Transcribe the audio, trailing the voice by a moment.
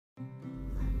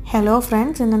Hello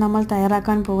friends, ഇന്ന് നമ്മൾ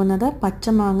തയ്യാറാക്കാൻ പോകുന്നത്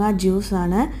പച്ചമാങ്ങ ജ്യൂസ്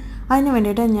ആണ്. അതിന്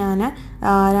വേണ്ടിയിട്ട് ഞാൻ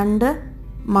 2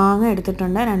 മാങ്ങ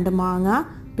എടുത്തിട്ടുണ്ട്. 2 മാങ്ങ,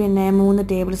 പിന്നെ 3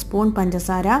 ടേബിൾ സ്പൂൺ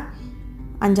പഞ്ചസാര,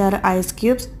 5-6 ഐസ്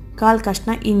ക്യൂബ്സ്, 1/4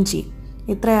 കഷ്ണം ഇഞ്ചി.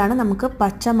 ഇത്രയാണ് നമുക്ക്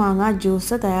പച്ചമാങ്ങ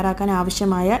ജ്യൂസ് തയ്യാറാക്കാൻ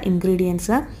ആവശ്യമായ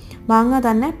ഇൻഗ്രീഡിയൻസ്. മാങ്ങ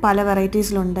തന്നെ പല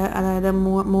വെറൈറ്റീസിലുണ്ട്. അതായത്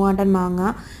മൂവാണ്ടൻ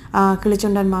മാങ്ങ,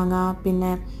 കിളിച്ചുണ്ടൻ മാങ്ങ,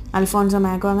 പിന്നെ അൽഫോൺസോ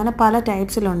മാംഗോ, അങ്ങനെ പല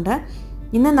ടൈപ്സിലുണ്ട്.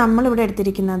 ഇന്ന് നമ്മളിവിടെ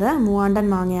എടുത്തിരിക്കുന്നത് മൂവാണ്ടൻ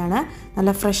മാങ്ങയാണ്. നല്ല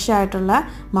ഫ്രഷ് ആയിട്ടുള്ള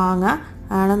മാങ്ങ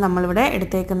ആണ് നമ്മളിവിടെ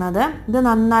എടുത്തേക്കുന്നത്. ഇത്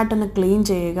നന്നായിട്ടൊന്ന് ക്ലീൻ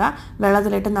ചെയ്യുക.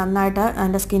 വെള്ളത്തിലിട്ട് നന്നായിട്ട്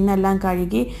അതിൻ്റെ സ്കിന്നെല്ലാം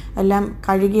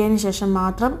കഴുകിയതിന് ശേഷം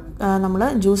മാത്രം നമ്മൾ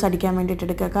ജ്യൂസ് അടിക്കാൻ വേണ്ടിയിട്ട്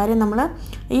എടുക്കുക. കാര്യം നമ്മൾ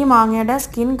ഈ മാങ്ങയുടെ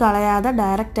സ്കിൻ കളയാതെ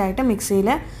ഡയറക്റ്റായിട്ട്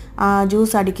മിക്സിയിൽ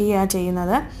ജ്യൂസ് അടിക്കുകയാണ്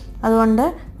ചെയ്യുന്നത്. അതുകൊണ്ട്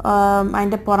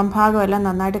അതിൻ്റെ പുറം ഭാഗമെല്ലാം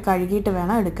നന്നായിട്ട് കഴുകിയിട്ട്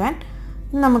വേണം എടുക്കാൻ.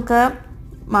 നമുക്ക്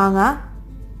മാങ്ങ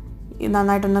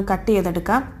നന്നായിട്ടൊന്ന് കട്ട്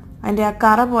ചെയ്തെടുക്കാം. അതിൻ്റെ ആ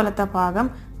കറ പോലത്തെ ഭാഗം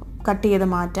കട്ട് ചെയ്ത്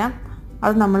മാറ്റാം.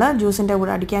 അത് നമ്മൾ ജ്യൂസിൻ്റെ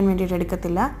കൂടെ അടിക്കാൻ വേണ്ടിയിട്ട്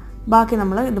എടുക്കത്തില്ല. ബാക്കി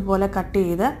നമ്മൾ ഇതുപോലെ കട്ട്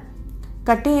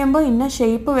ചെയ്യുമ്പോൾ ഇന്ന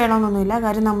ഷേപ്പ് വേണമെന്നൊന്നുമില്ല.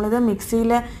 കാര്യം നമ്മളിത്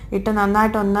മിക്സിയിൽ ഇട്ട്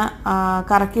നന്നായിട്ടൊന്ന്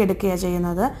കറക്കി എടുക്കുകയാണ്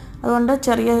ചെയ്യുന്നത്. അതുകൊണ്ട്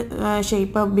ചെറിയ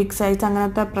ഷേപ്പ്, ബിഗ് സൈസ്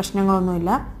അങ്ങനത്തെ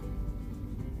പ്രശ്നങ്ങളൊന്നുമില്ല.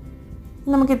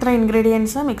 നമുക്ക് ഇത്ര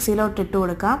ഇൻഗ്രീഡിയൻസ് മിക്സിയിലോട്ട് ഇട്ട്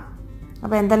കൊടുക്കാം.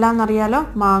 അപ്പോൾ എന്തെല്ലാമെന്നറിയാലോ: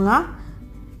 മാങ്ങ,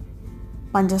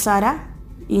 പഞ്ചസാര,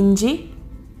 ഇഞ്ചി,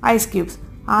 ഐസ് ക്യൂബ്സ്.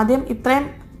 ആദ്യം ഇത്രയും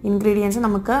ഇൻഗ്രീഡിയൻസ്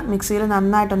നമുക്ക് മിക്സിയിൽ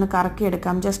നന്നായിട്ടൊന്ന്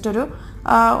കറക്കിയെടുക്കാം. ജസ്റ്റ് ഒരു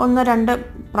 1-2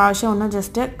 പ്രാവശ്യം ഒന്ന്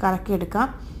ജസ്റ്റ് കറക്കിയെടുക്കാം.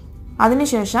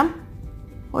 അതിനുശേഷം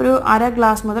ഒരു 1/2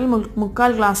 ഗ്ലാസ് മുതൽ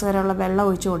 3/4 ഗ്ലാസ് വരെയുള്ള വെള്ളം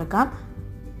ഒഴിച്ചു കൊടുക്കാം.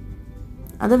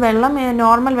 അത് വെള്ളം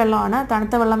നോർമൽ വെള്ളമാണ്,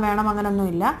 തണുത്ത വെള്ളം വേണം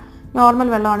അങ്ങനെയൊന്നുമില്ല. നോർമൽ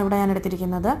വെള്ളമാണ് ഇവിടെ ഞാൻ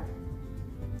എടുത്തിരിക്കുന്നത്.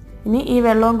 ഇനി ഈ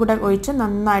വെള്ളവും കൂടെ ഒഴിച്ച്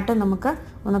നന്നായിട്ട് നമുക്ക്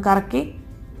ഒന്ന് കറക്കി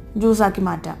ജ്യൂസാക്കി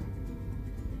മാറ്റാം.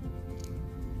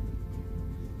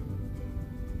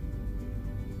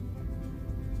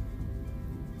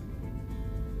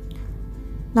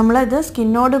 നമ്മളിത്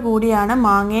സ്കിന്നോട് കൂടിയാണ്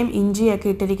മാങ്ങയും ഇഞ്ചിയൊക്കെ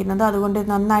ഇട്ടിരിക്കുന്നത്. അതുകൊണ്ട്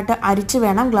നന്നായിട്ട് അരിച്ച്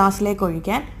വേണം ഗ്ലാസ്സിലേക്ക്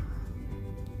ഒഴിക്കാൻ.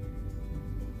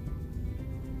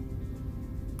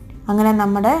 അങ്ങനെ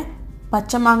നമ്മുടെ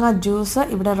പച്ചമാങ്ങ ജ്യൂസ്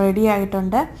ഇവിടെ റെഡി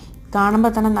ആയിട്ടുണ്ട്.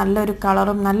 കാണുമ്പോൾ തന്നെ നല്ലൊരു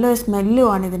കളറും നല്ലൊരു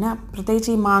സ്മെല്ലുമാണ് ഇതിന്.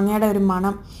 പ്രത്യേകിച്ച് ഈ മാങ്ങയുടെ ഒരു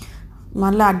മണം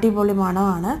നല്ല അടിപൊളി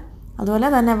മണമാണ്. അതുപോലെ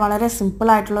തന്നെ വളരെ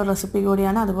സിമ്പിളായിട്ടുള്ള റെസിപ്പി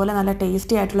കൂടിയാണ്. അതുപോലെ നല്ല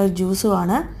ടേസ്റ്റി ആയിട്ടുള്ള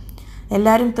ജ്യൂസുമാണ്.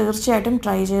 എല്ലാവരും തീർച്ചയായിട്ടും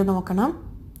ട്രൈ ചെയ്ത് നോക്കണം.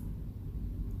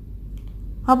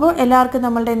 അപ്പോൾ എല്ലാവർക്കും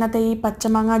നമ്മളുടെ ഇന്നത്തെ ഈ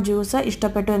പച്ചമാങ്ങ ജ്യൂസ്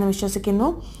ഇഷ്ടപ്പെട്ടു എന്ന് വിശ്വസിക്കുന്നു.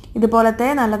 ഇതുപോലത്തെ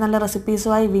നല്ല നല്ല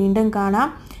റെസിപ്പീസുമായി വീണ്ടും കാണാം.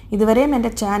 ഇതുവരെയും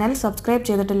എൻ്റെ ചാനൽ സബ്സ്ക്രൈബ്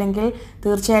ചെയ്തിട്ടില്ലെങ്കിൽ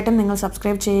തീർച്ചയായിട്ടും നിങ്ങൾ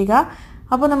സബ്സ്ക്രൈബ് ചെയ്യുക.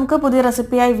 അപ്പോൾ നമുക്ക് പുതിയ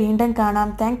റെസിപ്പിയായി വീണ്ടും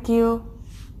കാണാം. Thank you.